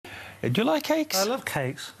Do you like cakes? I love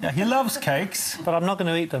cakes. Yeah, he loves cakes. But I'm not going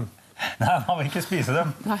to eat them. Nei, han vil ikke spise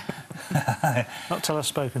dem. Not till I've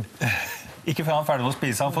spoken. Ikke før han er ferdig med å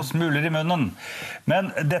spise, han får smuler i munnen.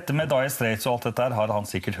 Men dette med Dire Straits og alt dette her har han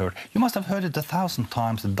sikkert hørt. You must have heard it 1,000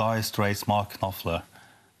 times, the Dire Straits, Mark Knopfler.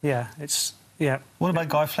 Yeah, it's... yeah. What about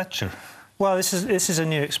Guy Fletcher? Well, this is a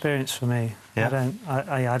new experience for me. Yeah.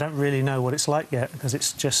 I don't really know what it's like yet because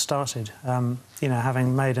it's just started. You know,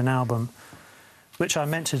 having made an album, which I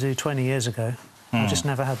meant to do 20 years ago, I just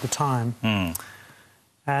never had the time.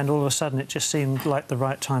 And all of a sudden, it just seemed like the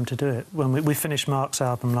right time to do it. When we finished Mark's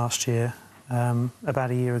album last year,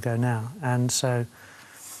 about a year ago now, and so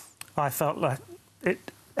I felt like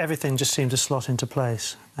everything just seemed to slot into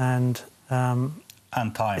place. And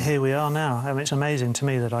time. Here we are now. I mean, it's amazing to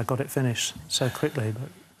me that I got it finished so quickly. But...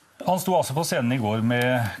 Han sto altså på scenen i går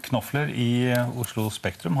med Knopfler i Oslo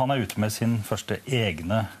Spektrum. Han er ute med sin første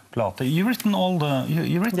egne plate. You've written all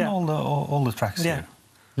the tracks here.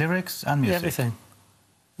 Lyrics and music. Everything.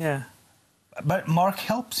 Yeah. But Mark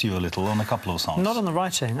helps you a little on a couple of songs. Not on the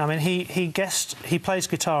writing. I mean, he plays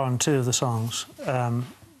guitar on 2 of the songs,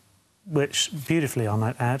 which beautifully, I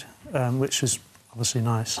might add, which was obviously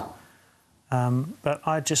nice. But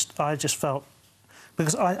I just felt,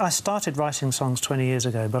 because I started writing songs 20 years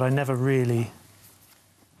ago, but I never really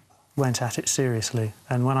went at it seriously.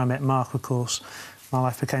 And when I met Mark, of course, my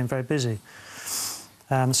life became very busy.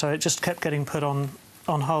 So it just kept getting put on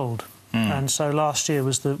hold. And so last year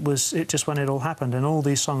was it just when it all happened, and all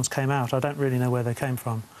these songs came out. I don't really know where they came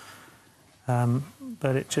from,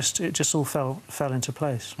 but it just all fell into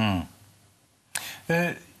place.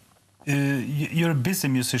 You're a busy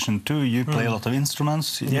musician too. You play a lot of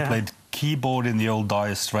instruments. You played keyboard in the old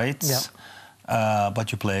Dire Straits,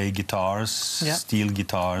 but you play guitars, steel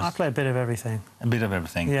guitars. I play a bit of everything. A bit of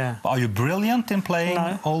everything. Yeah. Are you brilliant in playing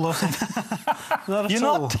all those things? Not at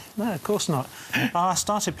all. Not? No, of course not. I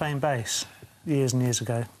started playing bass years and years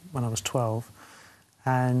ago when I was 12,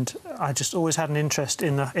 and I just always had an interest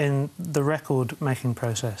in the record making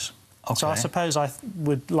process. Okay. So I suppose I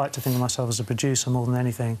would like to think of myself as a producer more than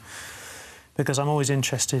anything, because I'm always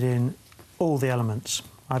interested in all the elements.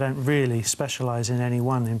 I don't really specialise in any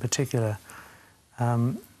one in particular. I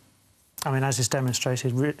mean, as is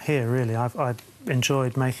demonstrated here, really, I've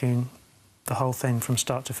enjoyed making the whole thing from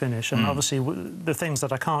start to finish. And obviously, the things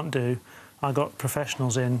that I can't do, I got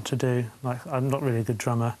professionals in to do. Like, I'm not really a good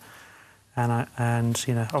drummer, and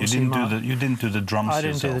you know, obviously you didn't do the drums. I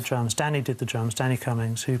didn't do the drums. Danny did the drums. Danny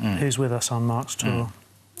Cummings, who's with us on Mark's tour,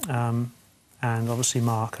 and obviously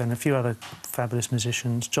Mark and a few other fabulous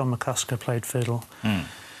musicians. John McCusker played fiddle,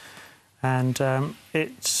 and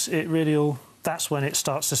it really all. That's when it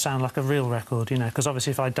starts to sound like a real record, you know, because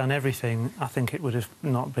obviously if I'd done everything, I think it would have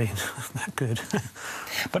not been that good.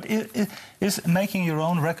 But is making your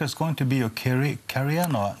own records going to be your career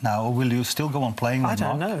now, or will you still go on playing with Mark? I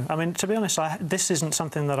don't know. I mean, to be honest, this isn't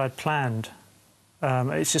something that I'd planned.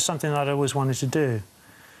 It's just something that I always wanted to do.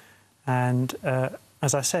 And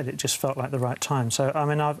as I said, it just felt like the right time. So, I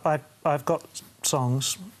mean, I've got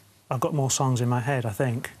songs. I've got more songs in my head, I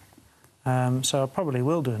think. So I probably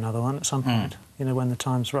will do another one at some point, you know, when the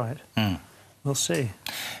time's right. We'll see.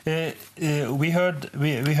 We heard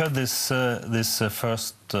this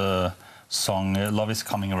first song, "Love Is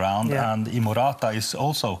Coming Around," and Inamorata is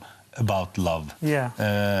also about love. Yeah.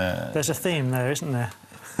 There's a theme there, isn't there?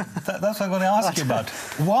 That's what I'm going to ask you about.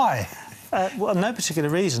 Why? Well, no particular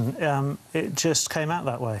reason. It just came out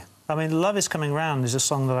that way. I mean, "Love Is Coming Round" is a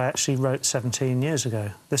song that I actually wrote 17 years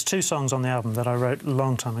ago. There's 2 songs on the album that I wrote a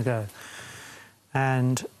long time ago.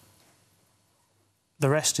 And the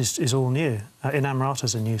rest is all new.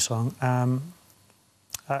 Inamorata's a new song.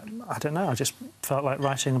 I don't know, I just felt like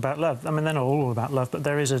writing about love. I mean, they're not all about love, but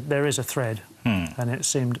there is a thread. And it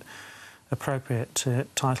seemed appropriate to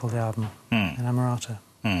title the album Inamorata.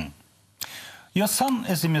 Your son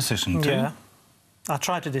is a musician too? Yeah. I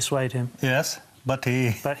tried to dissuade him. Yes. But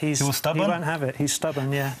he was stubborn? He won't have it. He's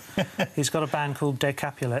stubborn, yeah. He's got a band called Des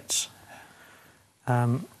Capulets.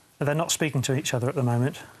 They're not speaking to each other at the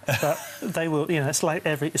moment, but they will. You know, it's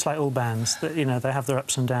like all bands. That, you know, they have their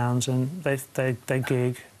ups and downs, and they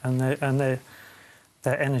gig, and they're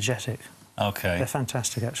energetic. Okay. They're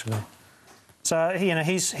fantastic, actually. So you know,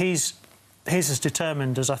 he's as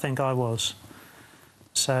determined as I think I was.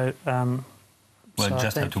 So well, so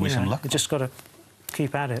just have to wish him luck. You just got to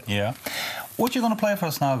keep at it. Yeah. What are you going to play for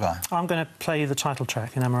us now, Guy? I'm going to play you the title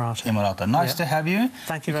track, Inamorata. Inamorata. Nice to have you.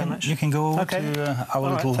 Thank you very much. You can go to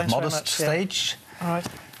our little modest stage. All right.